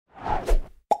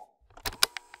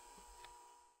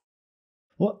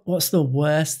What's the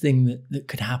worst thing that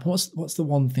could happen? What's the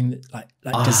one thing that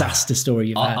like disaster story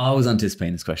you've had? I was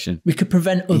anticipating this question. We could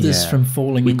prevent others from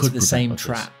falling into the same others.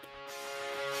 trap.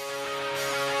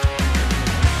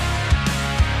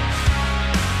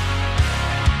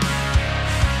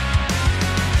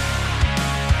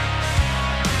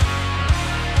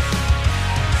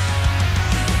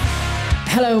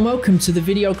 Hello and welcome to the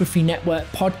Videography Network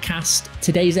podcast.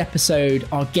 Today's episode,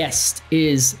 our guest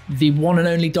is the one and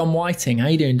only Dom Whiting. How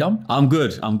you doing, Dom? I'm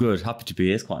good. Happy to be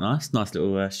here. It's quite nice. Nice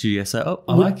little studio setup.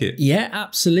 I like it. Yeah,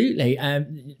 absolutely.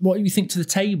 What do you think to the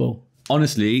table?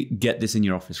 Honestly, get this in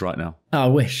your office right now. I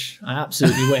wish. I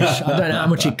absolutely wish. I don't know how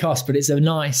much it costs, but it's a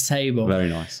nice table. Very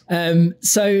nice.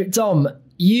 So, Dom,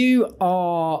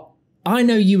 I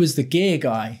know you as the gear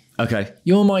guy. Okay.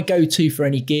 You're my go-to for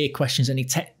any gear questions, any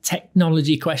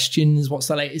technology questions. What's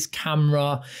the latest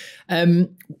camera?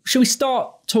 Shall we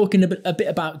start talking a bit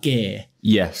about gear?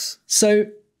 Yes. So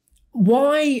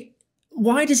why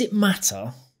does it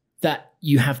matter that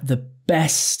you have the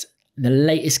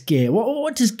latest gear?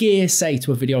 What does gear say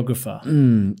to a videographer?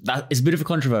 That is a bit of a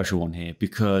controversial one here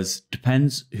because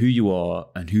depends who you are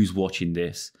and who's watching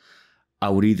this. I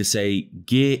would either say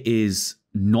gear is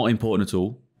not important at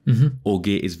all, or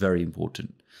gear is very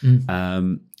important.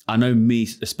 I know me,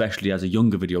 especially as a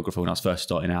younger videographer when I was first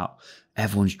starting out,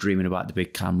 everyone's dreaming about the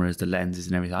big cameras, the lenses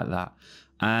and everything like that.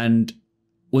 And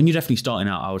when you're definitely starting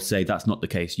out, I would say that's not the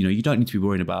case. You know, you don't need to be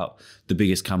worrying about the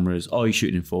biggest cameras. Oh, you're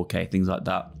shooting in 4K, things like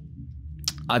that.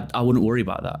 I wouldn't worry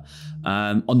about that.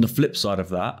 On the flip side of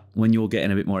that, when you're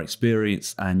getting a bit more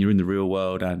experience and you're in the real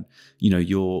world and, you know,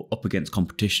 you're up against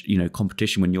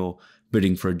competition when you're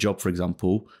bidding for a job, for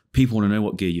example, people want to know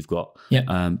what gear you've got.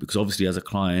 Yeah. Because obviously as a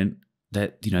client,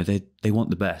 they want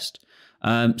the best.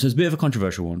 So it's a bit of a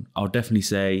controversial one. I would definitely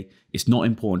say it's not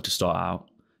important to start out.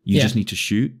 You just need to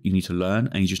shoot, you need to learn,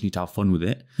 and you just need to have fun with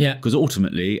it. Yeah. Because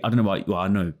ultimately, I don't know about you, well, I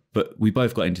know, but we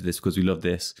both got into this because we love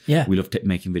this. Yeah. We love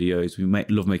making videos. We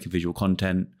love making visual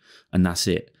content, and that's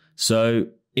it. So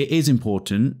it is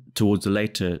important towards the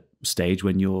later stage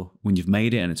when you've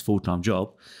made it and it's a full-time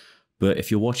job. But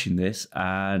if you're watching this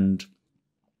and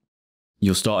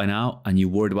you're starting out and you're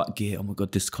worried about gear, oh my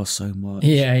God, this costs so much.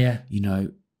 Yeah. You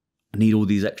know, I need all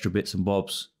these extra bits and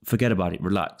bobs. Forget about it,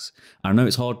 relax. I know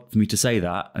it's hard for me to say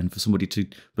that and for somebody to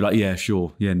be like, yeah,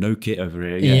 sure. Yeah, no kit over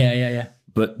here. Yeah.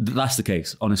 But that's the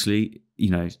case. Honestly,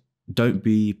 you know, don't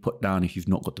be put down if you've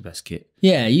not got the best kit.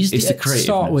 Yeah, you just to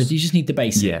start with, you just need the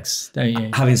basics, don't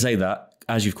you? Having said that,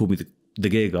 as you've called me the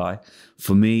gear guy,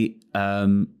 for me,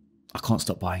 I can't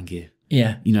stop buying gear.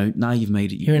 Yeah. You know, now you've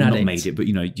made it, you've not made it, but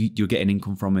you know, you're getting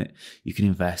income from it. You can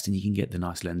invest and you can get the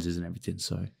nice lenses and everything.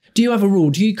 So do you have a rule?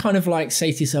 Do you kind of like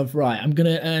say to yourself, right, I'm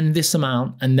going to earn this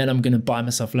amount and then I'm going to buy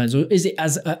myself a lens? Or is it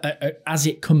as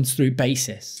it comes through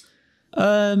basis?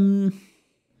 So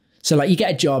like you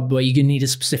get a job where you're going to need a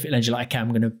specific lens. You're like, okay,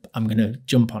 I'm going to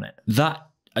jump on it. That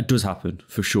does happen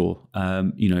for sure.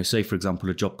 You know, say for example,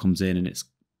 a job comes in and it's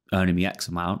earning me X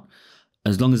amount.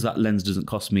 As long as that lens doesn't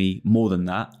cost me more than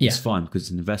that, it's fine because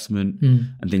it's an investment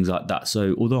and things like that.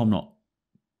 So although I'm not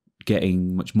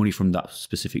getting much money from that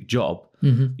specific job,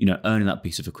 you know, earning that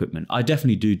piece of equipment, I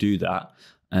definitely do that.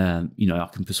 You know, I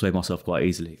can persuade myself quite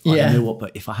easily. I don't know what,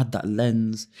 but if I had that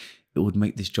lens, it would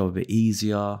make this job a bit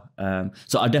easier.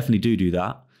 So I definitely do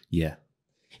that. Yeah.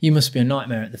 You must be a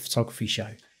nightmare at the photography show.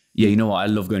 Yeah, you know what? I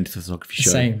love going to the photography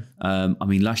show. Same. I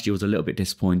mean, last year was a little bit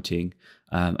disappointing.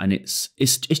 And it's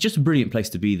just a brilliant place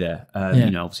to be there.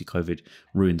 You know, obviously COVID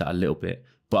ruined that a little bit,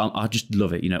 but I just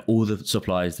love it. You know, all the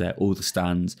supplies there, all the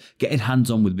stands, getting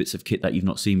hands-on with bits of kit that you've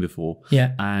not seen before.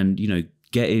 Yeah. And, you know,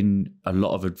 getting a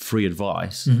lot of free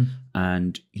advice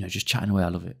and, you know, just chatting away. I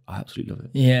love it. I absolutely love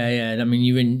it. Yeah. I mean,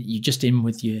 you're just in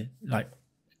with your, like,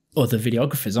 other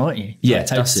videographers, aren't you? Yeah, like,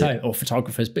 that's it. Or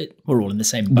photographers, but we're all in the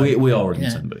same boat. We are in the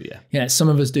same boat, yeah. Yeah, some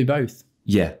of us do both.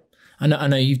 Yeah. I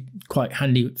know you're quite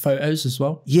handy with photos as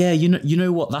well. Yeah, you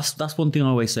know what? That's one thing I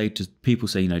always say to people.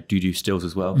 Say, you know, do you do stills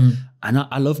as well? And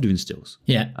I love doing stills.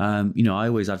 Yeah. You know, I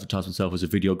always advertise myself as a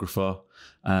videographer,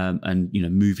 and you know,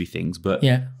 movie things. But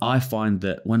I find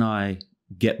that when I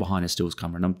get behind a stills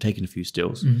camera and I'm taking a few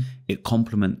stills, it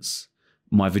complements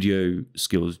my video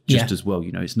skills just as well.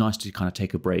 You know, it's nice to kind of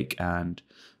take a break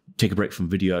from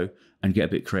video and get a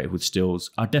bit creative with stills.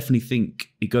 I definitely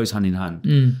think it goes hand in hand.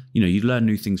 You know, you learn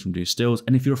new things from doing stills.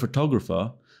 And if you're a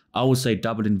photographer, I would say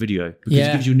dabble in video because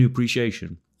it gives you a new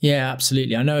appreciation. Yeah,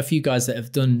 absolutely. I know a few guys that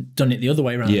have done it the other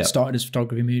way around. Yeah. Started as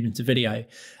photography, moved into video.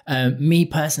 Me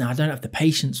personally, I don't have the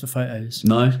patience for photos.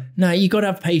 No, you got to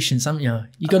have patience, haven't you?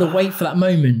 You got to wait for that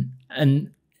moment, and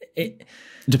it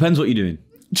depends what you're doing.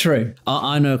 True.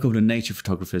 I know a couple of nature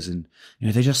photographers, and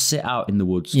they just sit out in the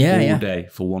woods all day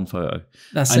for one photo.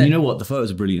 That's and it. you know what? The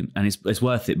photos are brilliant, and it's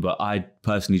worth it. But I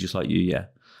personally, just like you,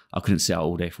 I couldn't sit out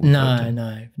all day for one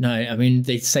photo. No. I mean,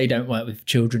 they say don't work with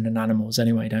children and animals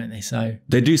anyway, don't they? So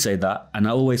they do say that, and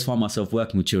I always find myself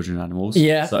working with children and animals.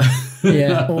 Yeah, so.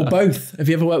 yeah, or both. Have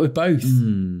you ever worked with both?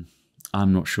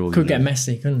 I'm not sure. Could get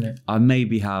messy, couldn't it? I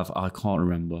maybe have. I can't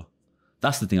remember.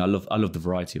 That's the thing. I love the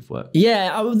variety of work.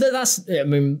 Yeah, I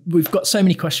mean, we've got so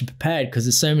many questions prepared because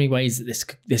there's so many ways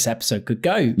that this episode could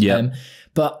go. Yeah.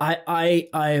 But I'm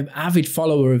an avid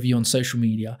follower of you on social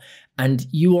media, and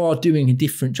you are doing a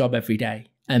different job every day.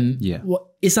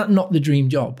 Is that not the dream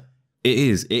job? It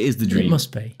is. It is the dream. It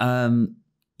must be.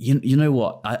 You know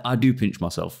what? I do pinch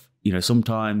myself.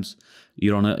 Sometimes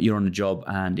you're on a job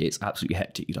and it's absolutely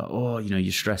hectic. You're like,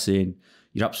 you're stressing.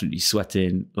 You're absolutely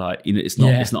sweating. Like, it's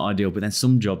not ideal. But then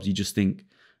some jobs you just think,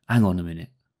 hang on a minute,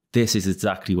 this is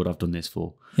exactly what I've done this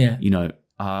for. Yeah.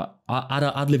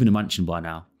 I'd live in a mansion by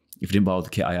now if I didn't buy all the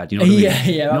kit I had. You know what I mean? Yeah,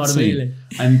 you know absolutely.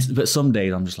 What I mean? But some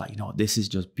days I'm just like, this is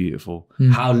just beautiful.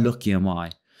 How lucky am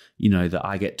I, that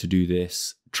I get to do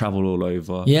this, travel all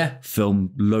over,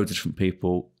 film loads of different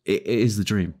people. It is the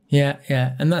dream. Yeah.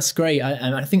 And that's great.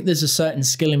 I think there's a certain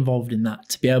skill involved in that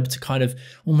to be able to kind of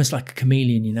almost like a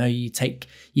chameleon, you're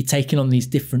taking on these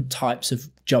different types of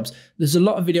jobs. There's a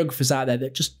lot of videographers out there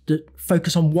that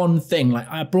focus on one thing. Like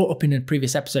I brought up in a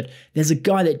previous episode, there's a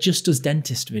guy that just does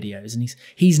dentist videos, and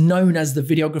he's known as the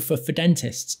videographer for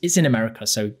dentists. It's in America.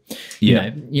 So,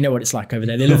 you know what it's like over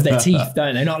there. They love their teeth,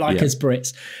 don't they? Not like us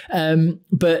Brits.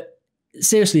 But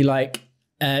seriously, like,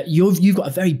 you've got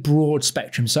a very broad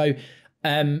spectrum. So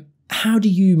how do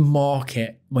you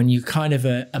market when you're kind of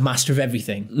a master of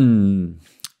everything?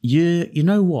 You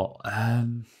know what?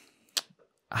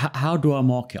 How do I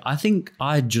market? I think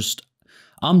I'm just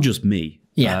me.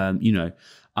 Yeah.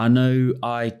 I know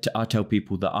I tell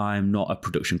people that I'm not a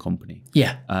production company.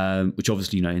 Yeah. Which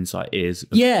obviously, Insight is.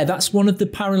 Yeah, that's one of the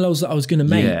parallels that I was going to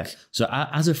make. Yeah. So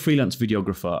as a freelance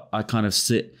videographer, I kind of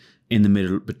sit in the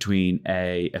middle between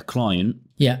a client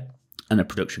and a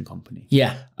production company.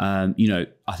 Yeah. I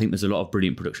think there's a lot of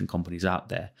brilliant production companies out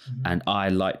there, and I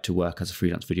like to work as a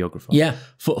freelance videographer. Yeah.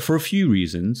 For a few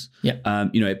reasons. Yeah.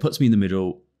 It puts me in the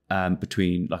middle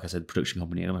between, like I said, production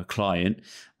company and a client.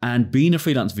 And being a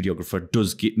freelance videographer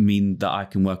does mean that I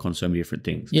can work on so many different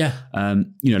things. Yeah.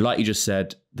 Like you just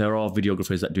said, there are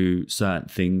videographers that do certain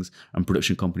things and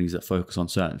production companies that focus on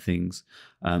certain things,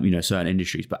 certain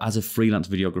industries. But as a freelance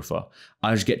videographer,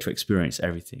 I just get to experience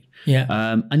everything. Yeah.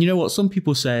 And you know what? Some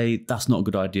people say that's not a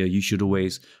good idea. You should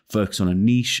always focus on a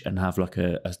niche and have like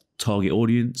a target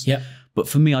audience. Yeah. But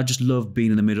for me, I just love being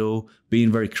in the middle,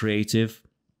 being very creative.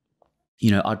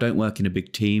 I don't work in a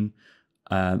big team.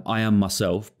 I am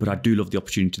myself, but I do love the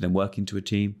opportunity to then work into a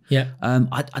team. Yeah.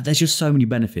 There's just so many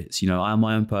benefits. I am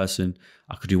my own person.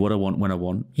 I could do what I want when I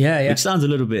want. Yeah. Which sounds a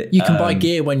little bit. You can buy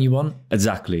gear when you want.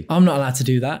 Exactly. I'm not allowed to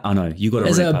do that. I know. You got to.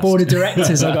 As a board of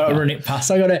directors, I got to run it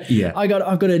past. I've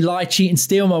got to lie, cheat, and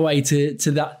steal my way to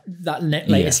that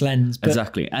latest lens. But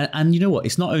exactly. And you know what?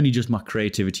 It's not only just my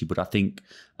creativity, but I think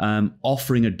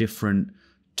offering a different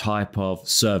type of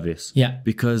service. Yeah.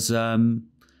 Because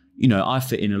I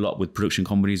fit in a lot with production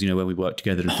companies, where we work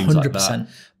together and things 100%. Like that.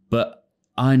 But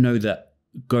I know that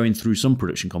going through some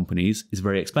production companies is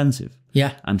very expensive.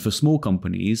 Yeah. And for small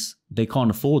companies, they can't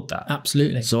afford that.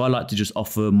 Absolutely. So I like to just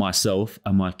offer myself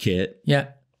and my kit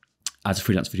as a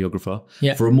freelance videographer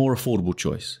for a more affordable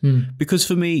choice. Because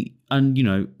for me, and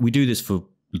we do this for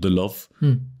the love.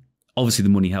 Obviously the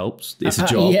money helps. It's a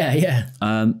job. Yeah.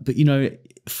 But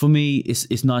for me,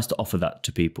 it's nice to offer that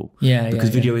to people. Yeah, because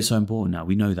video is so important now.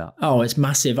 We know that. Oh, it's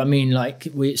massive. I mean, like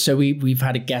we've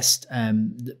had a guest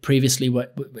previously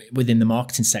within the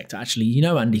marketing sector. Actually,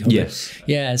 Andy Hubbard. Yes.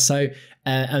 Yeah. So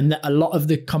and a lot of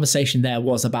the conversation there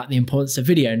was about the importance of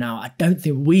video. Now, I don't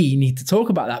think we need to talk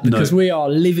about that because we are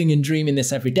living and dreaming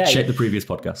this every day. Check the previous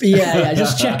podcast. Yeah.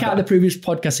 Just check out the previous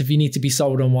podcast if you need to be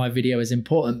sold on why video is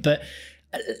important. But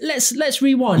let's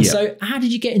rewind. Yeah. So, how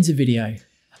did you get into video?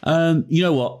 You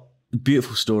know what?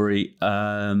 Beautiful story.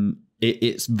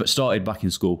 It started back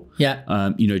in school. Yeah.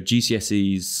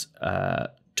 GCSEs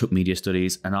took media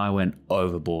studies and I went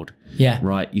overboard. Yeah.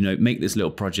 Right. Make this little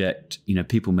project.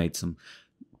 People made some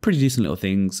pretty decent little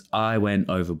things. I went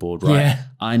overboard. Right. Yeah.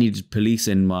 I needed police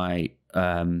in my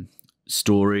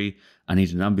story. I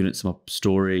needed an ambulance in my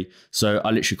story. So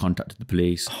I literally contacted the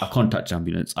police. I contacted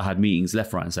ambulance. I had meetings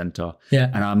left, right and centre.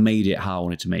 Yeah. And I made it how I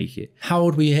wanted to make it. How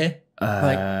old were you here?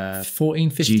 Like 14,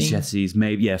 15? GCSEs,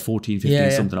 maybe, 14,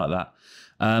 15, something like that.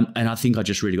 And I think I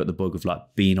just really got the bug of like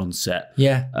being on set.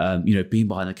 Yeah. You know, being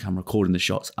behind the camera, recording the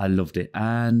shots. I loved it.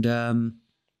 And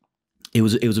it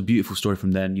was a beautiful story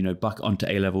from then, you know, back onto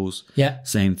A-levels. Yeah.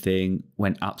 Same thing,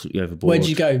 went absolutely overboard. Where'd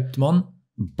you go? Demont?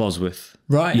 Bosworth.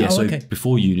 Right. Yeah, so okay.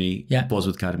 before uni, Yeah.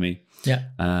 Bosworth Academy. Yeah.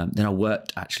 Then I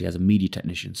worked actually as a media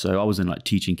technician. So I was in like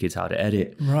teaching kids how to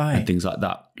edit and things like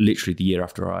that, literally the year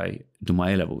after I done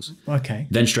my A-levels. Okay.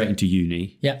 Then straight into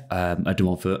uni Yeah. at De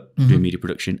Montfort, doing media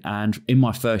production. And in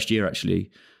my first year, actually,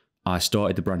 I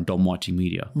started the brand Don Whiting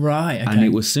Media. Right. Okay. And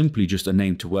it was simply just a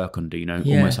name to work under, you know,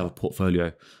 almost have a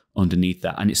portfolio underneath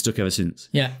that. And it's stuck ever since.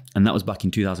 Yeah. And that was back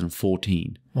in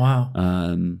 2014. Wow.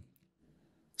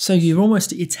 So you're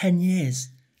almost at your 10 years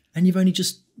and you've only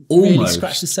just almost really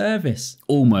scratched the surface.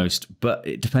 Almost, but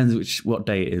it depends what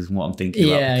day it is and what I'm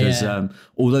thinking about. Because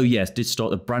although, yes, did start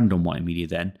the brand on Whiting Media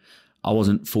then, I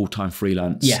wasn't full-time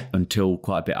freelance until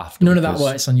quite a bit after. None of that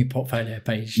works on your portfolio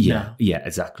page now. Yeah,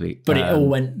 exactly. But it all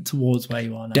went towards where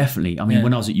you are now. Definitely. I mean,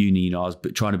 when I was at uni, you know, I was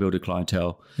trying to build a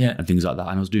clientele and things like that.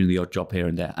 And I was doing the odd job here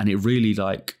and there. And it really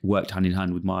like worked hand in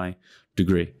hand with my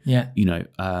degree. Yeah. You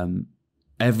know,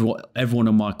 everyone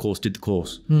on my course did the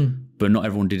course, but not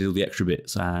everyone did all the extra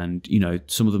bits. And, you know,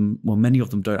 some of them, well, many of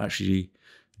them don't actually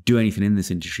do anything in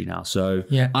this industry now. So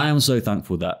I am so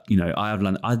thankful that, you know, I have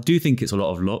learned. I do think it's a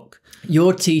lot of luck.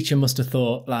 Your teacher must have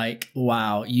thought like,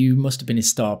 wow, you must have been his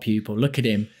star pupil. Look at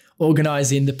him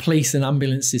organising the police and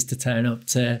ambulances to turn up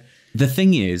to. The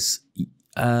thing is,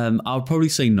 I would probably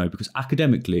say no, because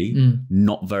academically,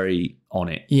 not very on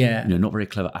it. Yeah. You know, not very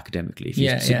clever academically. If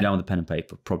you sit down with a pen and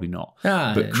paper, probably not.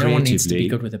 But creatively, no one needs to be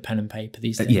good with a pen and paper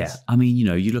these days. Yeah. I mean, you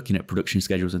know, you're looking at production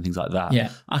schedules and things like that.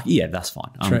 Yeah. That's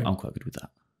fine. I'm quite good with that.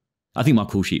 I think my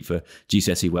call sheet for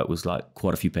GCSE work was like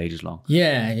quite a few pages long.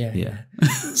 Yeah.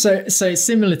 So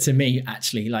similar to me,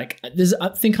 actually. Like, I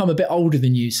think I'm a bit older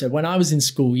than you. So when I was in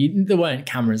school, there weren't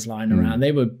cameras lying around.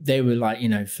 They were like, you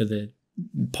know, for the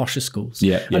posher schools.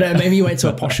 I don't know, maybe you went to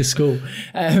a posher school.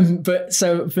 But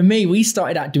so for me, we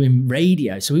started out doing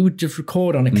radio. So we would just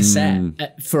record on a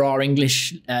cassette for our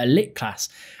English lit class.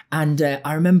 And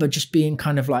I remember just being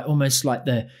kind of like almost like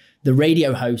the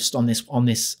radio host on this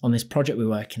project we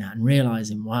were working at, and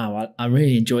realizing, wow, I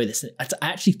really enjoy this. I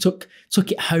actually took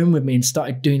it home with me and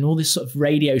started doing all this sort of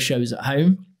radio shows at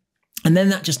home. And then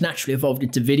that just naturally evolved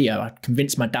into video. I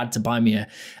convinced my dad to buy me a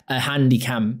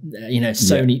Handycam, you know,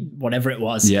 Sony, whatever it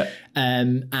was,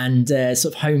 and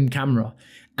sort of home camera.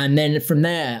 And then from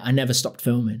there, I never stopped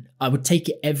filming. I would take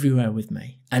it everywhere with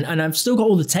me. And I've still got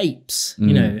all the tapes,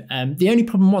 you know. The only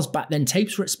problem was back then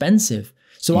tapes were expensive.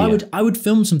 So I would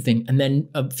film something and then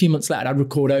a few months later I'd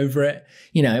record over it.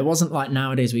 You know, it wasn't like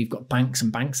nowadays where you've got banks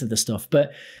and banks of the stuff,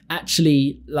 but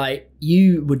actually like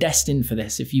you were destined for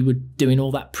this if you were doing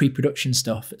all that pre-production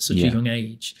stuff at such a young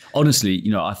age. Honestly,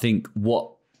 you know, I think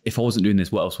if I wasn't doing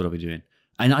this, what else would I be doing?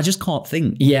 And I just can't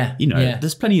think. You know,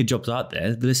 there's plenty of jobs out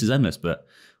there. The list is endless, but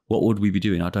what would we be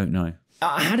doing? I don't know.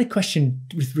 I had a question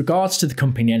with regards to the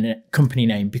company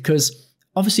name, because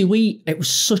obviously it was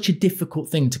such a difficult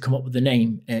thing to come up with the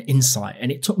name Insight,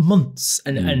 and it took months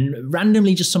and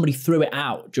randomly just somebody threw it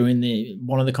out during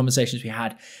one of the conversations we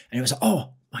had, and it was like, oh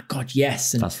my God,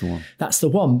 yes. And that's the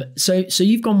one. But so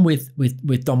you've gone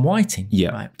with Don Whiting,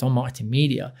 right? Don Whiting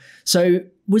Media. So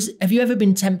have you ever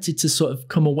been tempted to sort of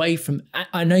come away from,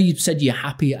 I know you said you're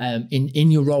happy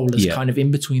in your role as kind of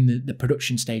in between the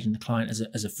production stage and the client as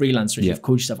a freelancer, as you've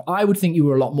called yourself. I would think you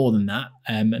were a lot more than that.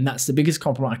 And that's the biggest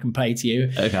compliment I can pay to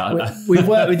you. Okay. We've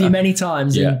worked with you many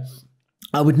times and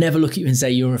I would never look at you and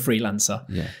say you're a freelancer.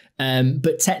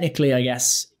 But technically, I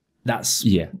guess that's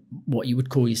what you would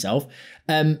call yourself.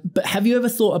 But have you ever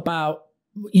thought about,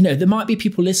 you know, there might be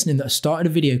people listening that have started a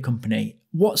video company.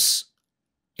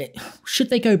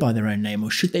 Should they go by their own name or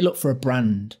should they look for a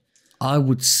brand? I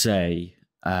would say,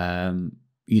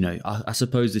 you know, I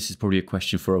suppose this is probably a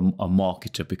question for a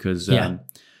marketer, because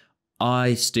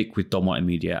I stick with Don Whiting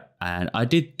Media, and I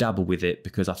did dabble with it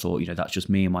because I thought, you know, that's just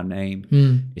me and my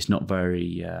name. It's not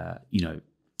very, you know,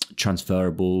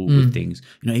 transferable with things.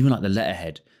 You know, even like the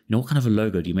letterhead. You know, what kind of a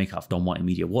logo do you make out of Don Whiting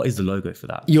Media? What is the logo for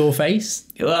that? Your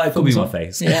face? Well, it could be my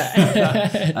face.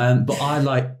 Yeah. But I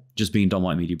like just being Don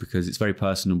Whiting Media because it's very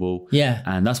personable.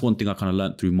 And that's one thing I kind of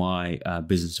learned through my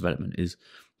business development is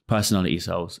personality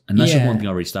sells. And that's just one thing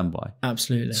I really stand by.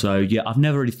 Absolutely. So I've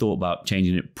never really thought about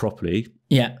changing it properly.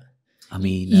 I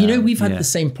mean, you know, we've had the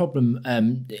same problem.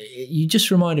 You just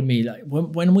reminded me, like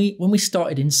when we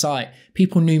started Insight,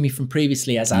 people knew me from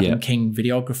previously as Adam King,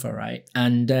 videographer, right?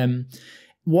 And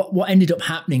what ended up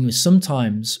happening was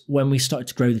sometimes when we started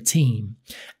to grow the team,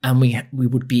 and we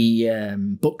would be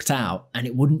booked out, and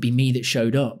it wouldn't be me that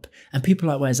showed up, and people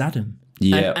are like, "Where's Adam?"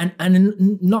 Yeah.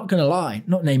 And not going to lie,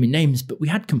 not naming names, but we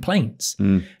had complaints.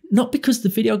 Not because the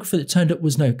videographer that turned up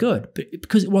was no good, but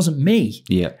because it wasn't me.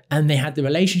 Yeah. And they had the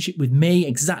relationship with me,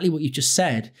 exactly what you just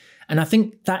said. And I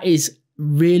think that is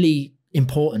really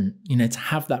important, you know, to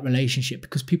have that relationship,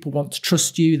 because people want to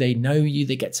trust you. They know you,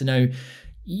 they get to know,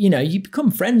 you know, you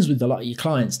become friends with a lot of your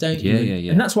clients, don't you?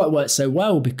 Yeah. And that's why it works so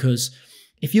well, because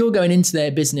if you're going into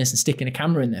their business and sticking a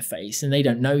camera in their face and they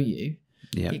don't know you,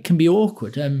 it can be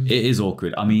awkward. It is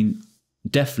awkward. I mean,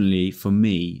 definitely for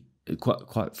me,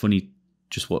 quite funny.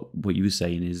 Just what you were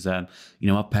saying is, you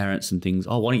know, our parents and things.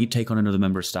 Oh, why don't you take on another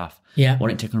member of staff? Yeah. Why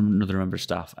don't you take on another member of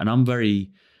staff? And I'm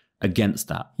very against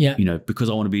that. Yeah. You know, because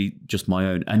I want to be just my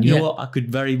own. And you know what? I could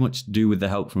very much do with the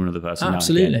help from another person.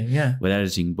 Absolutely. Again, with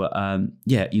editing. But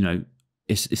yeah, you know,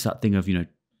 it's that thing of, you know,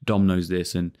 Dom knows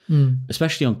this, and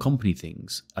especially on company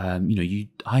things. You know,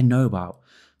 I know about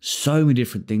so many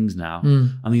different things now.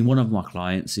 I mean, one of my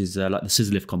clients is like the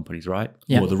scissor lift companies, right?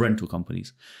 Or the rental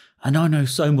companies. And I know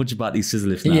so much about these scissor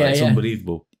lifts now. It's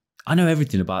unbelievable. I know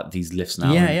everything about these lifts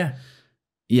now.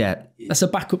 Yeah. That's a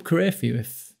backup career for you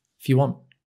if you want.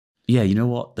 Yeah, you know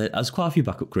what? There's quite a few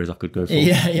backup careers I could go for.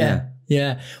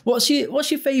 Yeah. What's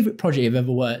your favourite project you've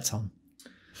ever worked on?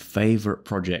 Favourite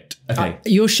project? Okay.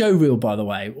 Your show reel, by the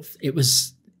way, it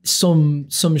was some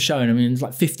showing. I mean, it's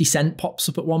like 50 Cent pops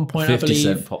up at one point, I believe. 50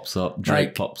 Cent pops up,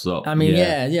 Drake pops up. I mean,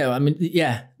 I mean,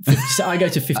 50 Cent, I go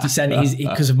to 50 Cent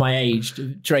because of my age.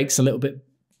 Drake's a little bit,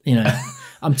 you know,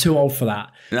 I'm too old for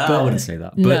that. No, I wouldn't say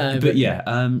that. But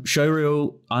yeah, show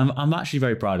reel, I'm actually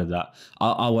very proud of that.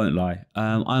 I won't lie.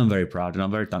 I am very proud, and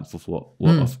I'm very thankful for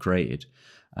what I've created.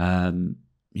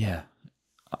 Yeah,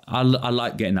 I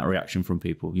like getting that reaction from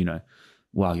people, you know.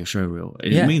 Wow, your show reel.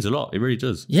 It means a lot. It really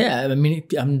does. Yeah, I mean,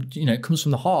 you know, it comes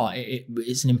from the heart.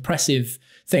 It's an impressive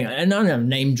thing. And I know I've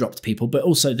name dropped people, but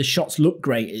also the shots look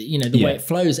great. You know, the way it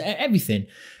flows, everything.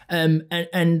 And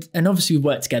obviously we've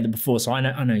worked together before, so I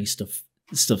know your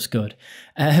stuff's good.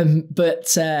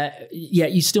 But yeah,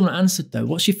 you still not answered though.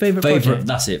 What's your favorite project?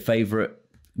 That's it. Favorite.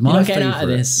 You're not getting out of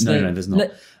this. No, there's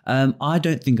not. I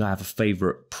don't think I have a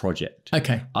favorite project.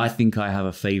 Okay. I think I have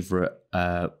a favorite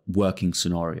working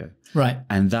scenario. Right.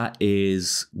 And that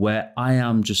is where I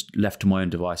am just left to my own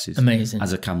devices. Amazing.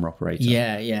 As a camera operator.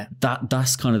 Yeah.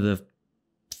 That's kind of the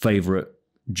favorite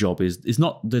job. It's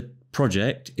not the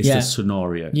project, it's the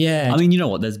scenario. Yeah. I mean, you know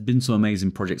what? There's been some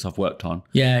amazing projects I've worked on.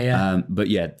 Yeah. But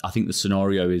yeah, I think the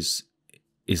scenario is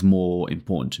more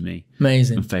important to me.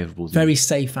 Amazing. And favourable. Very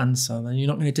safe answer. Then you're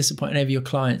not going to disappoint any of your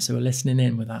clients who are listening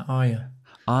in with that, are you?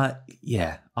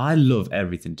 I love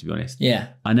everything, to be honest. Yeah.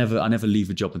 I never leave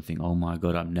a job and think, oh my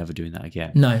God, I'm never doing that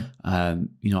again. No.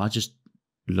 You know, I just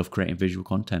love creating visual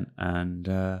content, and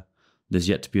there's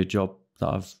yet to be a job that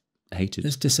I've hated.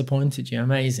 It's disappointed you.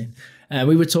 Amazing.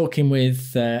 We were talking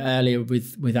with earlier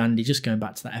with Andy, just going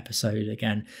back to that episode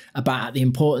again, about the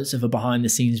importance of a behind the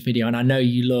scenes video. And I know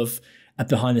you love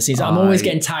behind the scenes. I'm always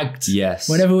getting tagged. Yes.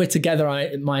 Whenever we're together,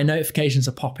 my notifications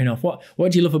are popping off.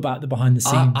 What do you love about the behind the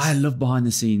scenes? I love behind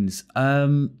the scenes.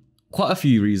 Quite a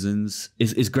few reasons.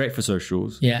 It's great for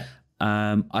socials. Yeah.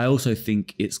 I also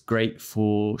think it's great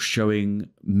for showing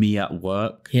me at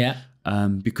work. Yeah.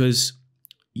 Because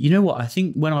you know what? I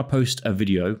think when I post a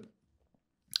video,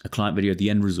 a client video, the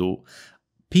end result,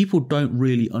 people don't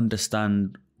really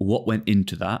understand what went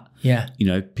into that. Yeah. You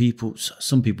know,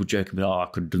 some people joke about, I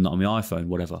could have done that on my iPhone,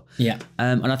 whatever. Yeah.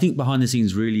 And I think behind the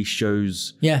scenes really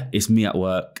shows it's me at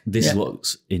work. This is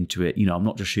what's into it. You know, I'm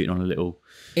not just shooting on a little.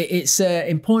 It's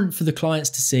important for the clients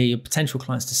to see, or potential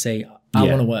clients to see, I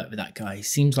want to work with that guy. He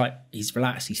seems like he's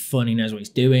relaxed, he's fun, he knows what he's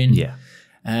doing. Yeah.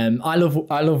 I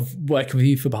love working with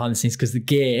you for behind the scenes because the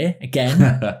gear,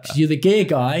 again, because you're the gear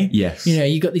guy. Yes. You know,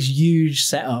 you got this huge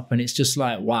setup and it's just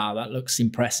like, wow, that looks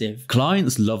impressive.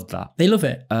 Clients love that. They love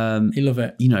it. They love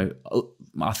it. You know,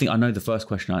 I know the first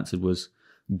question I answered was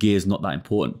gear's not that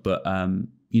important, but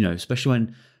you know, especially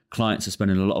when clients are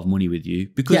spending a lot of money with you,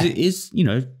 because it is, you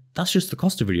know, that's just the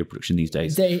cost of video production these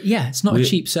days. It's not a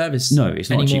cheap service. No, it's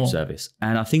not a cheap service.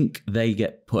 And I think they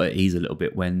get put at ease a little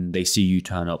bit when they see you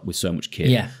turn up with so much kit.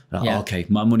 Yeah. Like, oh, okay,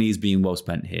 my money is being well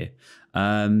spent here.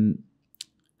 And,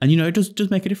 you know, it does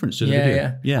make a difference to the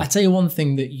video. I tell you one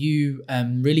thing that you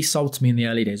really sold to me in the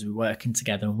early days. We were working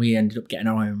together and we ended up getting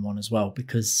our own one as well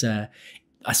because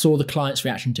I saw the client's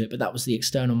reaction to it, but that was the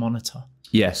external monitor.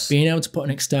 Yes. Being able to put an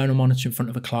external monitor in front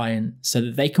of a client so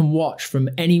that they can watch from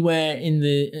anywhere in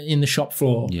the shop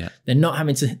floor. Yeah. They're not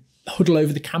having to huddle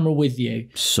over the camera with you.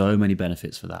 So many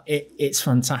benefits for that. It's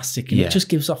fantastic. And it just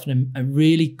gives off a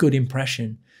really good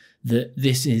impression that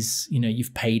this is, you know,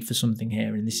 you've paid for something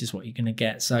here and this is what you're going to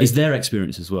get. So it's their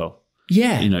experience as well.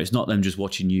 Yeah. You know, it's not them just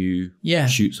watching you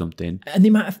shoot something. And the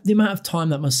amount of time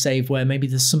that must save where maybe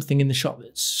there's something in the shop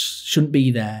that shouldn't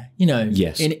be there, you know,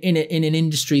 Yes. in an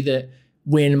industry that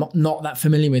we're not that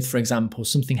familiar with, for example,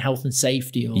 something health and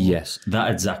safety, or Yes, that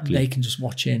exactly. they can just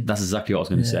watch in. That's exactly what I was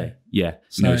going to say. Yeah.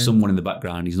 You know, someone in the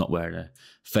background, he's not wearing a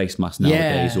face mask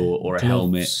nowadays or a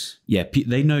helmet. Yeah,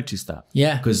 they notice that.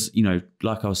 Yeah. Because, you know,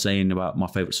 like I was saying about my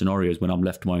favorite scenarios when I'm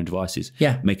left to my own devices,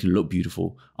 making it look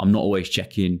beautiful. I'm not always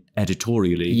checking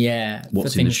editorially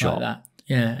what's in the shop. Like that.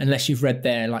 Yeah, unless you've read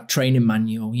their like training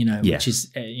manual, you know, which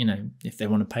is, you know, if they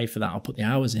want to pay for that, I'll put the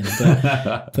hours in.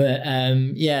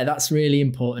 But, yeah, that's really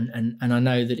important. And I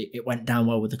know that it went down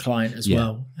well with the client as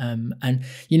well. And,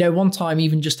 you know, one time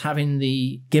even just having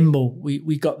the gimbal,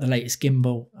 we got the latest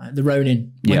gimbal, the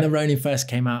Ronin. When the Ronin first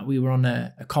came out, we were on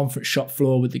a conference shop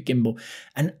floor with the gimbal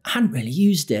and I hadn't really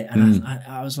used it. And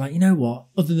I was like, you know what,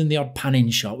 other than the odd panning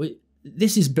shot,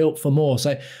 this is built for more.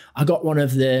 So I got one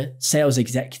of the sales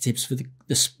executives for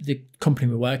the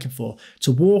company we're working for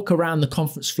to walk around the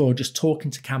conference floor just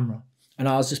talking to camera. And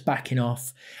I was just backing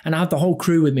off. And I had the whole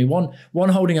crew with me, one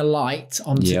holding a light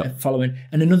on following,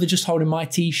 and another just holding my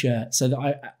T-shirt so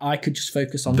that I could just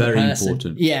focus on the person. Very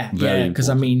important. Yeah, because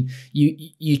I mean,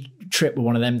 you trip with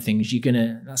one of them things,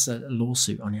 that's a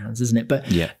lawsuit on your hands, isn't it? But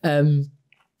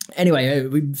anyway,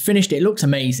 we finished it. It looks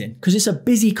amazing because it's a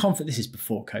busy conference. This is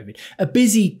before COVID. A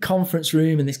busy conference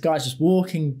room, and this guy's just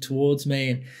walking towards me,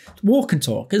 and walk and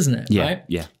talk, isn't it? Yeah, right?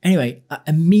 yeah. Anyway,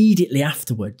 immediately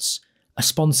afterwards, a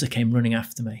sponsor came running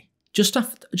after me. Just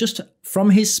from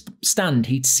his stand,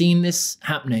 he'd seen this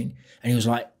happening, and he was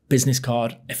like, "Business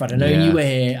card. If I'd have known you were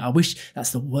here, I wish."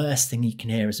 That's the worst thing you can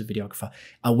hear as a videographer.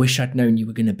 I wish I'd known you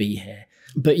were going to be here.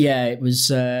 But yeah, it was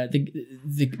the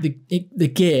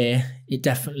gear. It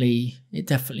definitely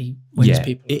wins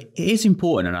people. It is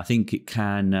important, and I think it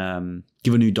can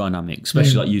give a new dynamic,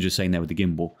 especially like you just saying there with the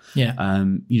gimbal. Yeah.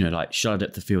 You know, like shallow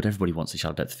depth of field. Everybody wants a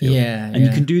shallow depth of field. Yeah. And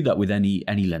you can do that with any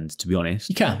lens, to be honest.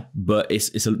 You can, but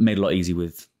it's made a lot easier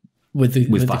with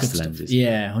faster lenses.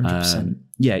 Yeah, 100%.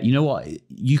 Yeah, you know what?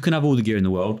 You can have all the gear in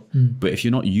the world, but if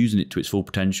you're not using it to its full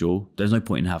potential, there's no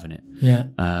point in having it.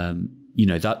 Yeah. You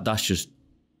know, that's just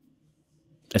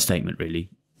a statement, really.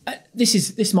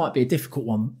 This might be a difficult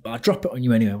one, but I'll drop it on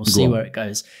you anyway. We'll see where it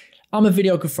goes. I'm a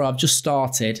videographer. I've just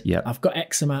started. Yeah. I've got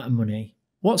X amount of money.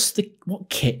 What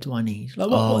kit do I need? Like,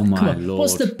 my Lord.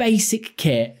 What's the basic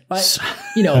kit? Like,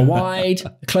 you know, a wide,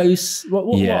 a close.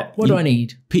 What do I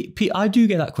need? I do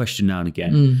get that question now and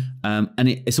again, and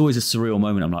it's always a surreal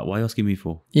moment. I'm like, why are you asking me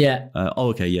for? Yeah.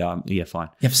 Okay. Yeah. Fine.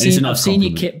 I've seen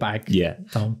your kit bag. Yeah.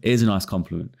 Tom. It is a nice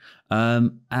compliment.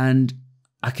 And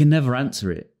I can never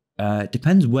answer it. It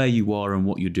depends where you are and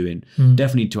what you're doing.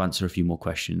 Definitely need to answer a few more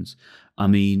questions. I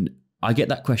mean, I get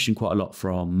that question quite a lot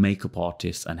from makeup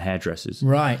artists and hairdressers.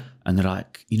 Right. And they're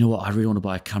like, you know what, I really want to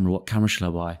buy a camera. What camera shall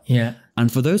I buy? Yeah.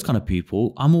 And for those kind of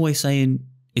people, I'm always saying,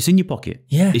 it's in your pocket.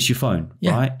 Yeah. It's your phone,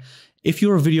 right? If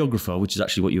you're a videographer, which is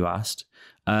actually what you asked,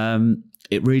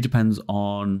 it really depends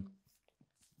on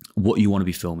what you want to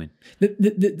be filming.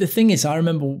 The thing is, I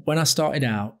remember when I started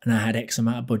out and I had X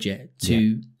amount of budget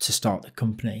to start the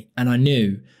company, and I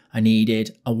knew I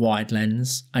needed a wide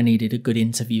lens. I needed a good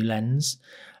interview lens.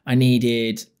 I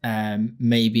needed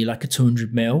maybe like a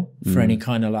 200mm for any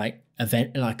kind of like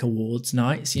event, like awards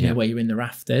nights, you know, where you're in the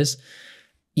rafters.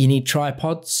 You need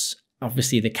tripods,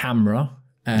 obviously the camera,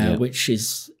 which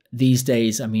is these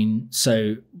days, I mean,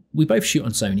 so we both shoot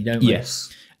on Sony, don't we?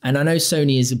 Yes. And I know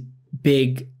Sony is a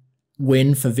big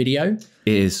win for video.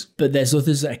 It is. But there's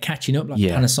others that are catching up, like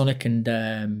Panasonic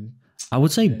and... I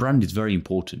would say brand is very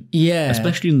important. Yeah.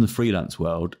 Especially in the freelance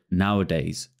world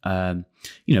nowadays. You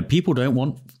know, people don't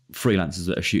want freelancers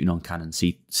that are shooting on Canon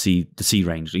the C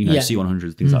range, you know,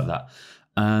 C100, things like that.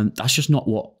 That's just not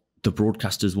what the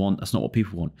broadcasters want. That's not what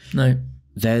people want. No.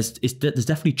 There's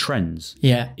definitely trends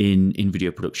in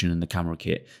video production and the camera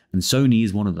kit, and Sony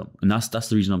is one of them, and that's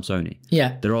the reason I'm Sony.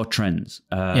 Yeah, there are trends,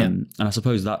 and I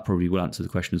suppose that probably will answer the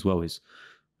question as well. Is,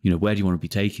 you know, where do you want to be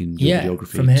taking your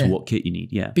videography to what kit you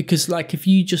need? Yeah, because like if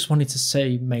you just wanted to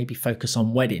say maybe focus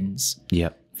on weddings,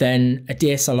 then a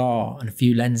DSLR and a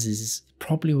few lenses is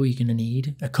probably all you're going to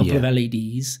need. A couple of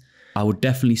LEDs. I would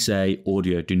definitely say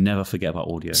audio. Do never forget about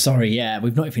audio. Sorry,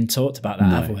 we've not even talked about that,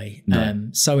 have we? No.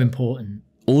 So important.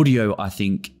 Audio, I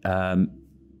think a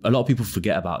lot of people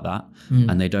forget about that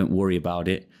and they don't worry about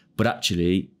it. But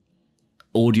actually,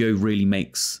 audio really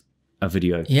makes a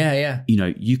video. Yeah. You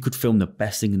know, you could film the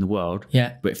best thing in the world.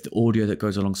 Yeah. But if the audio that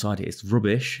goes alongside it is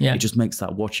rubbish, it just makes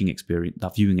that watching experience,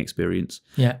 that viewing experience,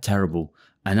 terrible.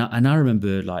 And I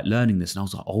remember like learning this and I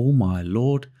was like, oh my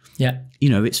Lord. Yeah. You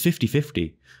know, it's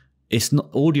 50-50. It's not,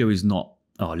 audio is not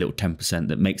a little 10%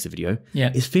 that makes the video.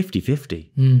 Yeah. It's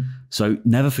 50-50. So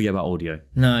never forget about audio.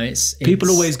 No, it's People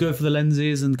always go for the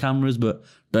lenses and cameras, but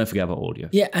don't forget about audio.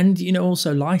 Yeah, and you know,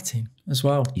 also lighting as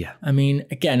well. Yeah. I mean,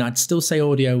 again, I'd still say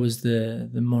audio was the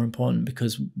more important,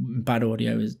 because bad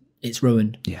audio it's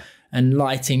ruined. Yeah. And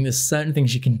lighting, there's certain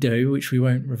things you can do which we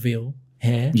won't reveal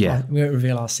here. Yeah. We won't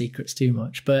reveal our secrets too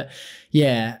much. But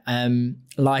yeah,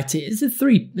 lighting is the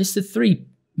three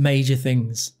major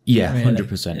things. Yeah, really.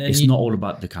 100%. It's not all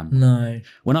about the camera. No.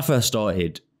 When I first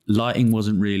started, lighting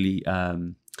wasn't really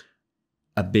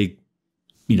a big,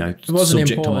 It wasn't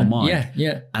subject important. on my mind. Yeah,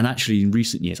 yeah. And actually, in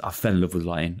recent years, I fell in love with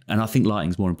lighting, and I think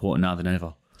lighting's more important now than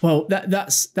ever. Well,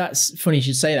 that's funny you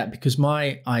should say that, because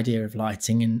my idea of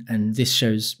lighting, and this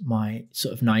shows my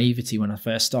sort of naivety when I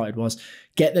first started, was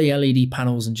get the LED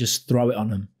panels and just throw it on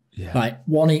them. Yeah. Like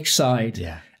one each side.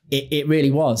 Yeah. It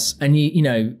really was. And you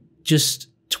know, just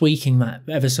tweaking that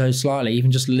ever so slightly,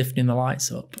 even just lifting the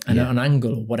lights up and at an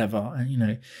angle or whatever, and, you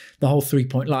know, the whole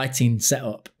 3-point lighting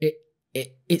setup,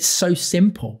 it's so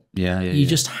simple. You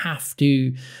just have to,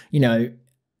 you know,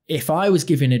 if I was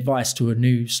giving advice to a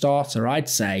new starter, I'd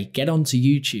say get onto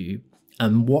YouTube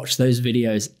and watch those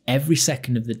videos every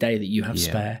second of the day that you have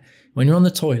spare. When you're on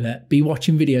the toilet, be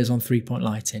watching videos on 3-point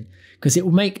lighting, because it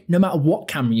will make, no matter what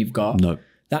camera you've got,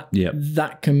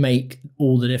 that can make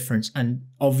all the difference. And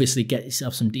obviously get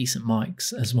yourself some decent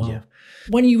mics as well. Yeah.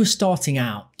 When you were starting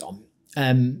out, Dom,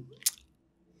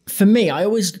 for me, I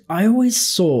always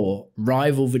saw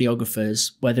rival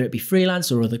videographers, whether it be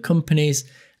freelance or other companies,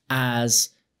 as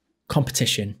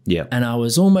competition. Yeah. And I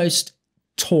was almost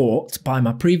taught by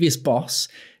my previous boss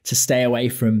to stay away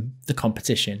from the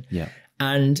competition. Yeah.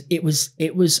 And it was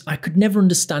I could never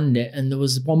understand it. And there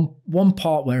was one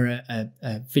part where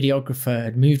a videographer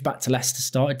had moved back to Leicester,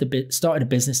 started a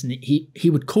business, and he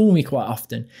would call me quite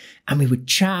often, and we would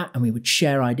chat and we would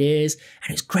share ideas,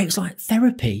 and it was great. It was like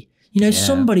therapy, you know,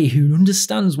 somebody who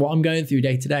understands what I'm going through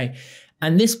day to day.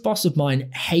 And this boss of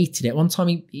mine hated it. One time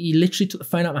he literally took the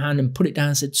phone out of my hand and put it down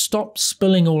and said, "Stop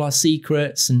spilling all our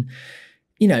secrets." And,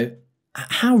 you know,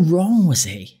 how wrong was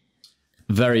he?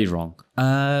 Very wrong.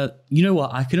 You know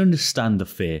what? I can understand the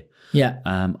fear. Yeah.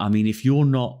 I mean, if you're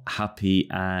not happy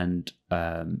and,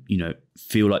 you know,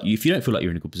 if you don't feel like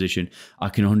you're in a good position, I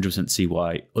can 100% see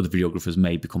why other videographers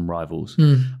may become rivals.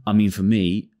 I mean, for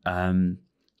me,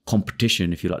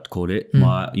 competition, if you like to call it,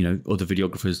 other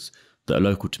videographers that are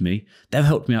local to me, they've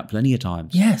helped me out plenty of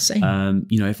times. Yeah, same.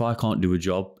 You know, if I can't do a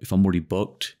job, if I'm already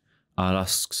booked, I'll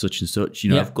ask such and such.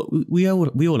 You know, we all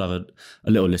have a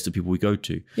little list of people we go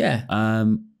to. Yeah.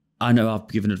 I know I've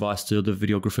given advice to other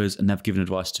videographers, and they've given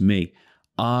advice to me.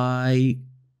 I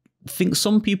think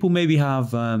some people maybe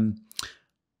have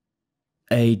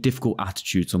a difficult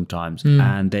attitude sometimes,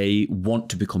 and they want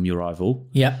to become your rival.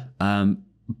 Yeah.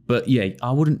 But yeah,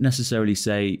 I wouldn't necessarily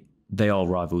say they are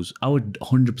rivals. I would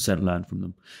 100% learn from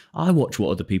them. I watch what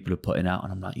other people are putting out,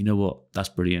 and I'm like, you know what? That's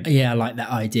brilliant. Yeah, I like that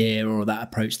idea or that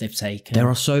approach they've taken. There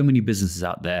are so many businesses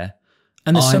out there.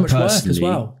 And there's so much work as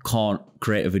well. Can't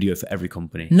create a video for every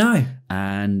company. No.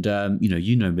 And,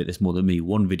 you know a bit this more than me.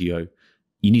 One video,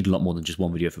 you need a lot more than just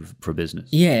one video for a business.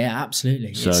 Yeah,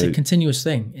 absolutely. So it's a continuous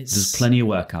thing. There's plenty of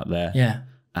work out there. Yeah.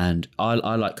 And I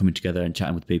like coming together and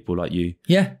chatting with people like you.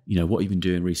 Yeah. You know, what you've been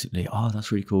doing recently. Oh,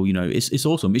 that's really cool. You know, it's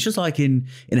awesome. It's just like in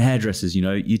hairdressers, you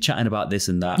know, you're chatting about this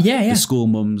and that. Yeah, yeah. The school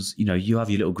mums, you know, you have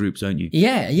your little groups, don't you?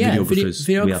 Yeah, yeah.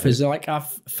 Videographers, like I've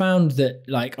found that,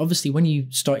 like, obviously when you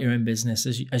start your own business,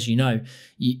 as you know,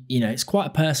 you know, it's quite a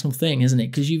personal thing, isn't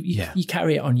it? Because you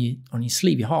carry it on your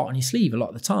sleeve, your heart on your sleeve a lot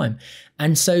of the time.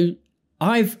 And so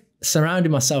I've surrounded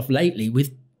myself lately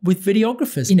with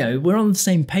videographers. You know, we're on the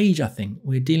same page, I think.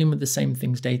 We're dealing with the same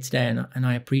things day to day, and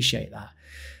I appreciate that.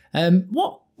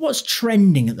 What's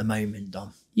trending at the moment,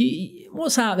 Dom?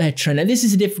 What's out there trending? This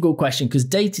is a difficult question because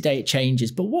day to day it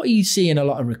changes, but what are you seeing a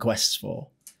lot of requests for?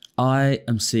 I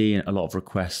am seeing a lot of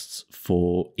requests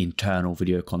for internal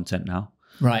video content now.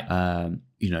 Right.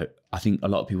 You know, I think a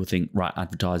lot of people think, right,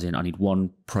 advertising, I need one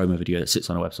promo video that sits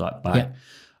on a website. But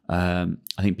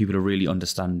I think people are really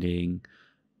understanding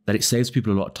that it saves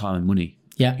people a lot of time and money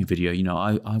in video. You know,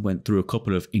 I went through a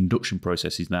couple of induction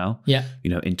processes now. Yeah. You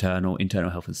know, internal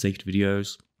health and safety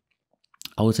videos.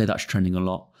 I would say that's trending a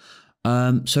lot.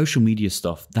 Social media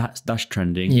stuff, that's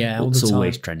trending. Yeah, all the time. It's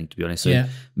always trending, to be honest. So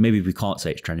maybe we can't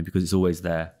say it's trending because it's always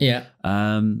there. Yeah.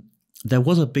 There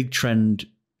was a big trend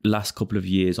last couple of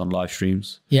years on live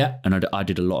streams. Yeah. And I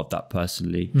did a lot of that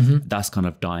personally. That's kind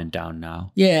of dying down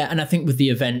now. Yeah, and I think with the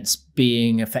events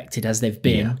being affected as they've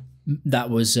been, that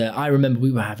was, I remember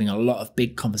we were having a lot of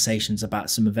big conversations about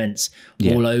some events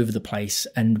all over the place.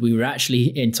 And we were actually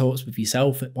in talks with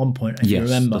yourself at one point, if you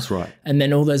remember. That's right. And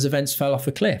then all those events fell off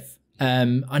a cliff.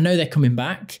 I know they're coming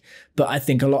back, but I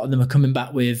think a lot of them are coming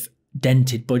back with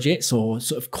dented budgets or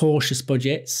sort of cautious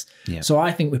budgets. Yeah. So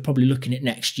I think we're probably looking at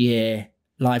next year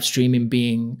live streaming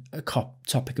being a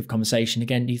topic of conversation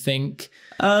again, do you think?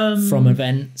 From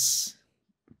events?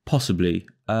 Possibly.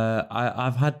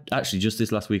 I've had, actually just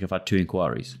this last week, I've had 2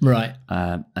 inquiries. Right.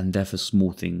 And they're for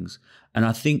small things. And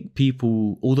I think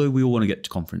people, although we all want to get to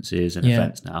conferences and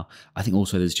events now, I think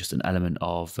also there's just an element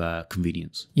of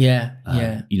convenience.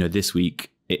 Yeah, You know, this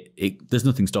week, there's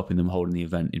nothing stopping them holding the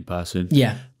event in person.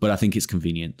 Yeah. But I think it's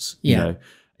convenience. Yeah. You know,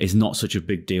 it's not such a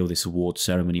big deal, this award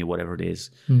ceremony or whatever it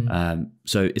is.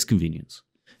 So it's convenience.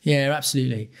 Yeah,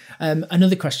 absolutely.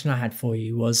 Another question I had for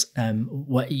you was,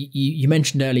 what you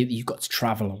mentioned earlier that you've got to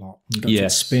travel a lot. You've got to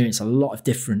experience a lot of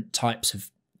different types of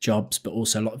jobs, but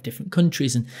also a lot of different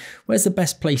countries. And where's the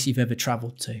best place you've ever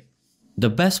traveled to?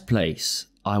 The best place,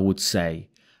 I would say,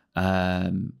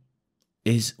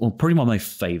 is, well, probably my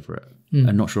favorite.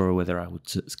 I'm not sure whether I would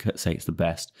say it's the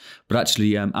best, but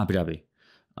actually Abu Dhabi.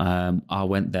 I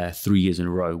went there 3 years in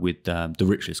a row with the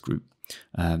Rich List group.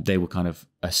 They were kind of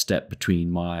a step between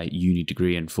my uni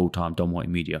degree and full-time Don White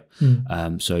Media.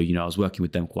 So, you know, I was working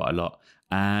with them quite a lot,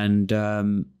 and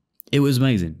it was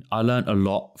amazing. I learned a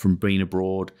lot from being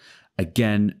abroad.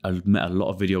 Again, I met a lot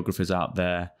of videographers out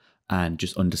there and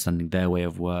just understanding their way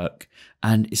of work.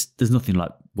 And there's nothing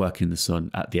like working in the sun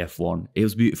at the F1. It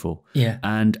was beautiful. Yeah.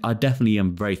 And I definitely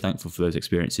am very thankful for those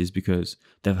experiences because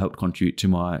they've helped contribute to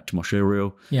my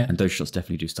showreel. Yeah. And those shots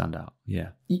definitely do stand out. Yeah.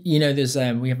 You know, there's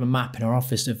we have a map in our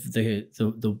office of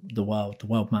the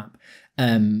world map,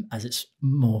 as it's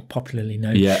more popularly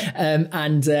known. Yeah.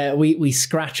 And we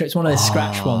scratch. It's one of those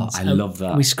scratch ones. I love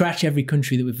that. We scratch every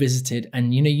country that we've visited,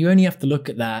 and you know, you only have to look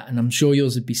at that, and I'm sure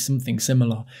yours would be something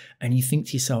similar. And you think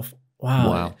to yourself,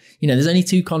 wow. You know, there's only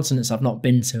 2 continents I've not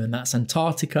been to, and that's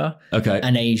Antarctica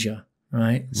and Asia,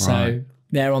 right? So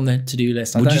they're on the to-do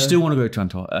list. Would you still want to go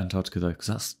to Antarctica though?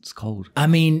 Because it's cold. I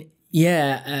mean,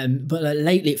 yeah, but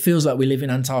lately it feels like we live in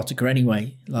Antarctica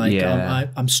anyway. Like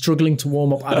I'm struggling to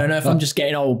warm up. I don't know if I'm just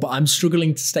getting old, but I'm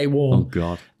struggling to stay warm. Oh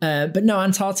God. But no,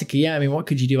 Antarctica. Yeah, I mean, what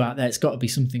could you do out there? It's got to be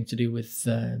something to do with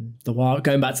the wild.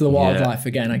 Going back to the wildlife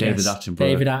again, I guess.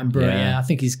 David Attenborough. Yeah,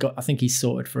 I think he's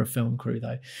sorted for a film crew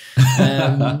though.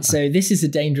 So this is a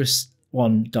dangerous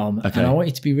one, Dom, and I want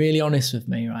you to be really honest with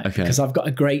me, right? Because I've got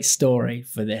a great story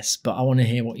for this, but I want to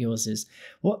hear what yours is.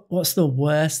 What's the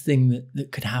worst thing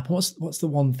that could happen? What's the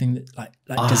one thing that like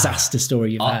disaster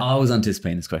story you've had? I was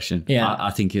anticipating this question. Yeah,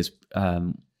 I think it's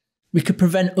we could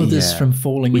prevent others from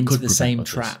falling into the same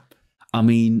trap. I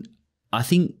mean, I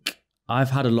think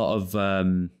I've had a lot of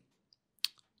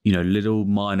you know, little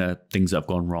minor things that have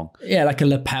gone wrong. Yeah, like a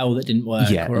lapel that didn't work.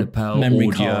 Yeah, or lapel, a memory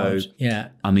audio. Card. Yeah.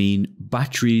 I mean,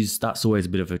 batteries, that's always a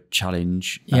bit of a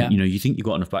challenge. You know, you think you've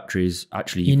got enough batteries.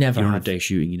 Actually, you're on a day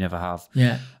shooting, you never have.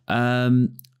 Yeah.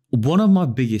 One of my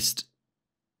biggest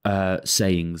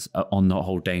sayings on the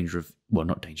whole danger of, well,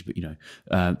 not danger, but, you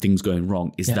know, things going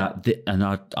wrong is that, and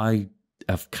I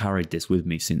have carried this with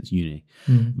me since uni.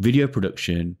 Video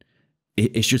production,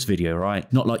 it's just video,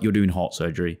 right? Not like you're doing heart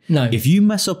surgery. No. If you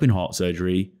mess up in heart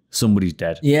surgery, somebody's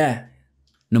dead. Yeah.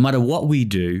 No matter what we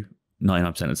do,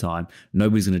 99% of the time,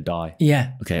 nobody's going to die.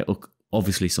 Yeah. Okay.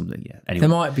 Obviously something, Anyway, there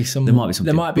might be something.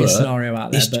 There might be a scenario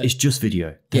out there. It's just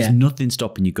video. There's nothing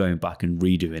stopping you going back and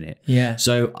redoing it. Yeah.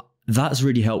 So that's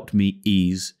really helped me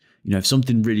ease, you know, if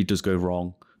something really does go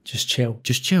wrong, just chill.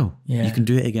 Just chill. Yeah. You can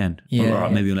do it again. Yeah.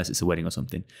 Maybe unless it's a wedding or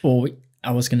something. Or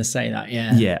I was going to say that,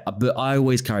 yeah. Yeah, but I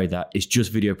always carry that. It's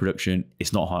just video production.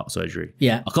 It's not heart surgery.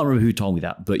 Yeah. I can't remember who told me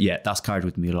that, but yeah, that's carried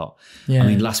with me a lot. Yeah. I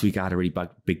mean, last week I had a really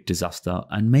big disaster,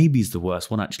 and maybe it's the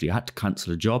worst one, actually. I had to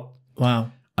cancel a job.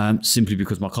 Wow. Simply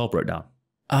because my car broke down.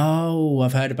 Oh,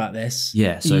 I've heard about this.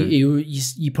 Yeah, so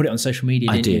you put it on social media,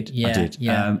 didn't you? I did.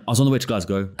 Yeah. I was on the way to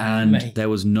Glasgow, and there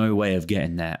was no way of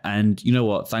getting there. And you know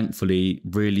what? Thankfully,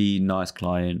 really nice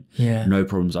client. Yeah. No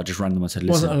problems. I just rang them. I said, listen.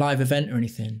 It wasn't a live event or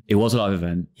anything. It was a live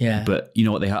event. Yeah. But you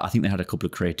know what? I think they had a couple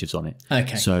of creatives on it.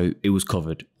 Okay. So it was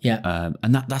covered. Yeah.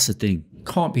 And that's the thing.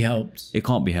 Can't be helped. It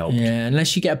can't be helped. Yeah,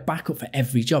 unless you get a backup for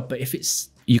every job. But if it's...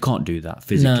 You can't do that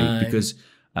physically because...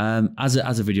 as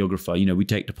a videographer, you know, we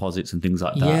take deposits and things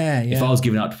like that. Yeah, yeah. If I was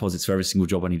giving out deposits for every single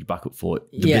job I needed backup for,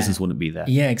 the business wouldn't be there.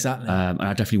 Yeah, exactly. And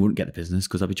I definitely wouldn't get the business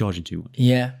because I'd be charging too much.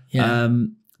 Yeah, yeah.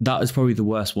 That is probably the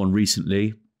worst one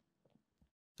recently.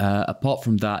 Apart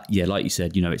from that, yeah, like you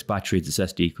said, you know, it's batteries,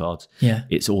 it's SD cards,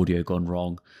 it's audio gone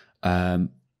wrong.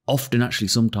 Often, actually,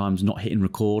 sometimes not hitting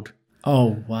record.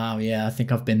 Oh, wow. Yeah, I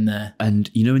think I've been there. And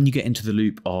you know when you get into the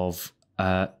loop of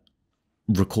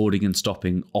recording and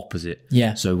stopping opposite.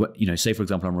 Yeah. So, you know, say for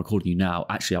example, I'm recording you now.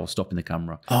 Actually, I was stopping the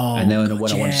camera. Oh, and then when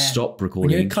God, I want to stop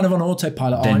recording, when you're kind of on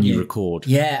autopilot, then aren't you you record.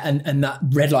 Yeah, and that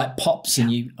red light pops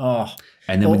and you,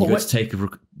 And then when you go to take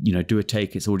do a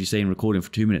take, it's already saying recording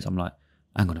for 2 minutes. I'm like,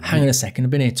 hang on a second, I've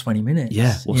been here 20 minutes.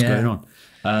 Yeah, what's going on?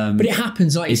 But it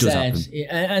happens, like you said.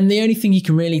 And the only thing you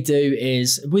can really do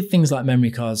is with things like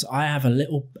memory cards. I have a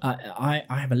little, I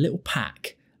have a little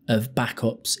pack of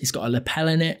backups. It's got a lapel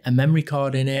in it, a memory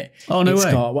card in it. Oh, no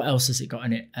way. What else has it got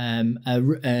in it?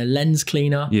 A lens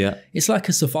cleaner. Yeah. It's like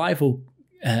a survival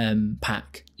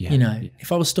pack. Yeah, you know,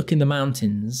 if I was stuck in the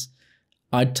mountains,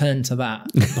 I'd turn to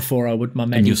that before I would my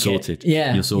medikit. And you're sorted.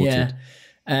 Yeah. You're sorted.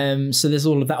 Yeah. So there's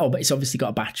all of that. Oh, but it's obviously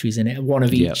got batteries in it, one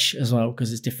of each as well,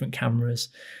 because there's different cameras.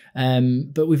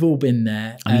 But we've all been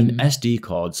there. I mean, SD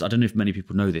cards, I don't know if many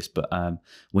people know this, but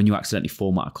when you accidentally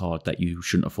format a card that you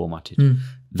shouldn't have formatted,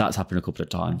 that's happened a couple of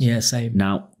times. Yeah, same.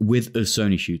 Now, with us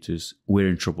Sony shooters, we're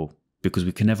in trouble because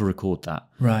we can never record that.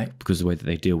 Right. Because of the way that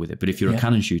they deal with it. But if you're a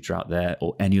Canon shooter out there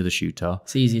or any other shooter,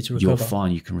 it's easier to recover. You're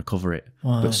fine, you can recover it.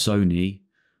 Wow. But Sony,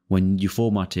 when you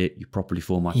format it, you properly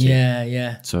format it.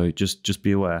 Yeah. So just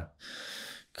be aware.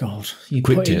 God,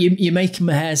 you're making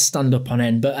my hair stand up on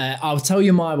end, but I'll tell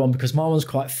you my one because my one's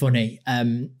quite funny.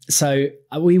 So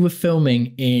we were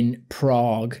filming in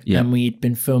Prague and we'd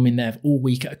been filming there all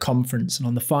week at a conference. And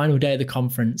on the final day of the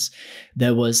conference,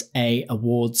 there was a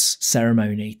awards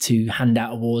ceremony to hand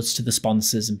out awards to the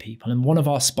sponsors and people. And one of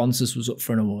our sponsors was up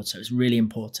for an award, so it was really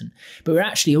important. But we're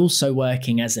actually also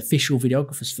working as official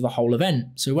videographers for the whole event.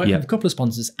 So we're working with a couple of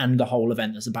sponsors and the whole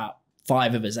event. There's about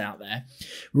 5 of us out there.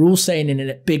 We're all staying in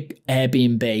a big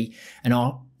Airbnb,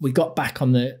 and we got back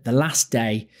on the last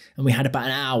day, and we had about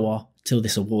an hour till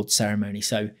this award ceremony.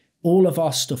 So all of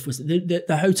our stuff was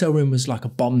the hotel room was like a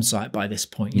bomb site by this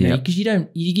point, you know, because you're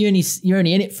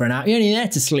only in it for an hour. You're only there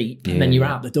to sleep, and then you're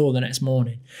out the door the next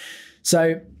morning.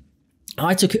 So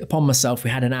I took it upon myself. We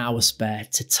had an hour spare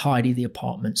to tidy the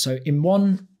apartment. So in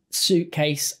one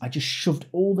suitcase, I just shoved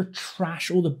all the trash,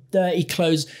 all the dirty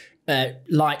clothes,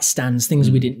 light stands, things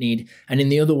we didn't need, and in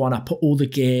the other one I put all the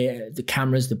gear, the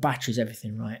cameras, the batteries,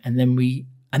 everything, right? And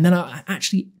then I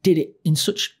actually did it in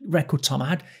such record time. I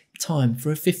had time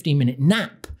for a 15-minute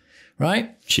nap,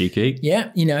 right? Cheeky.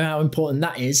 Yeah, you know how important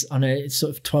that is on a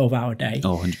sort of 12-hour day.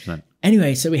 Oh, 100%.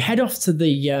 Anyway, so we head off to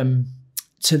the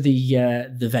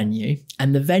venue,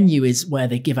 and the venue is where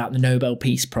they give out the Nobel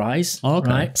Peace Prize. Oh,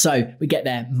 okay. Right? So we get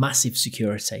there, massive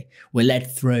security. We're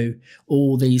led through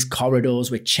all these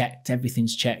corridors. We're checked.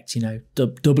 Everything's checked, you know,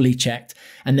 doubly checked.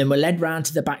 And then we're led round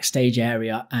to the backstage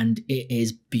area, and it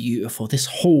is beautiful. This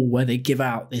hall where they give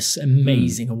out this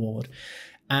amazing award.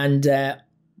 And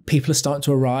people are starting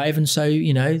to arrive. And so,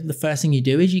 you know, the first thing you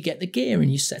do is you get the gear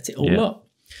and you set it all up.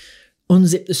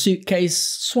 Unzip the suitcase,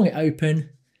 swung it open.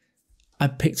 I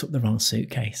picked up the wrong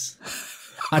suitcase.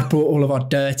 I'd brought all of our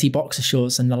dirty boxer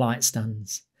shorts and the light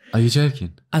stands. Are you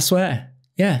joking? I swear.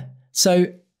 Yeah. So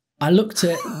I looked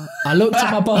at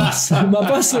my boss. My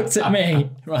boss looked at me,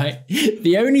 right?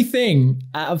 The only thing,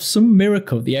 out of some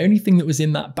miracle, the only thing that was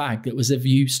in that bag that was of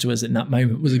use to us in that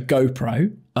moment was a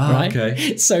GoPro. Oh, right?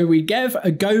 Okay. So we gave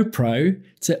a GoPro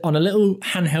on a little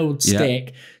handheld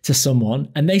stick to someone,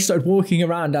 and they started walking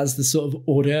around as the sort of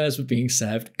hors d'oeuvres were being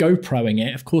served, GoProing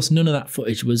it. Of course, none of that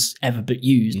footage was ever but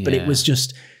used, but it was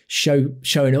just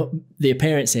showing up the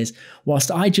appearances. Whilst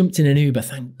I jumped in an Uber,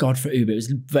 thank God for Uber. It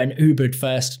was when Uber had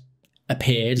first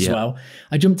appeared as well.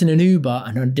 I jumped in an Uber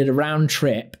and I did a round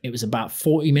trip. It was about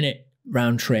 40-minute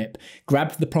round trip,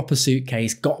 grabbed the proper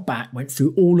suitcase, got back, went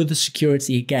through all of the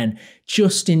security again,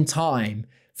 just in time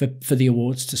for the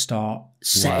awards to start,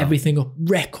 set everything up,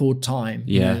 record time,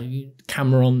 you know,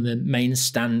 camera on the main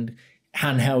stand,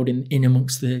 handheld in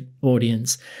amongst the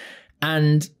audience,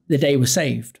 and the day was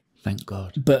saved. Thank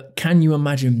God. But can you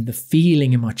imagine the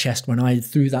feeling in my chest when I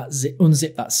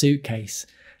unzipped that suitcase?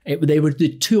 They were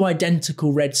the 2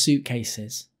 identical red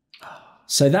suitcases.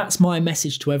 So that's my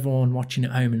message to everyone watching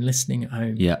at home and listening at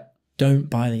home. Yeah. Don't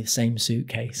buy the same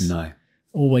suitcase. No.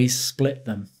 Always split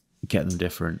them. Get them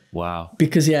different. Wow.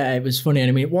 Because, it was funny. And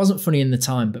I mean, it wasn't funny in the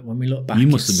time, but when we look back... You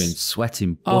must have been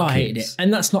sweating buckets. Oh, I hated it.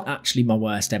 And that's not actually my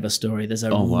worst ever story. There's a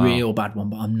real bad one,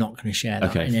 but I'm not going to share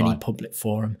that in any public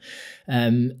forum.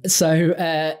 Anyway,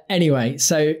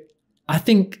 so I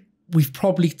think we've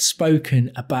probably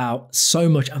spoken about so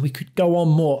much, and we could go on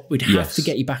more. We'd have to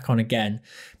get you back on again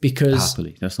because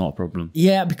happily, that's not a problem.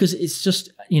 Yeah, because it's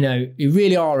just, you know, you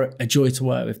really are a joy to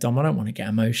work with, Dom. I don't want to get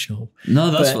emotional.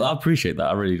 No, I appreciate that.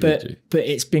 I really do. But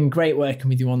it's been great working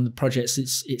with you on the projects.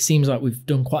 It seems like we've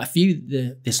done quite a few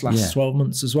this last 12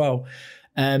 months as well.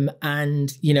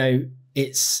 And you know,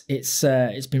 it's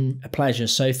been a pleasure.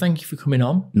 So thank you for coming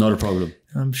on. Not a problem.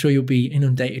 I'm sure you'll be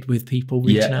inundated with people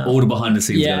reaching out. All the behind the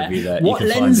scenes are going to be there. What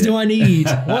lens do I need?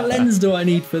 What lens do I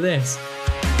need for this?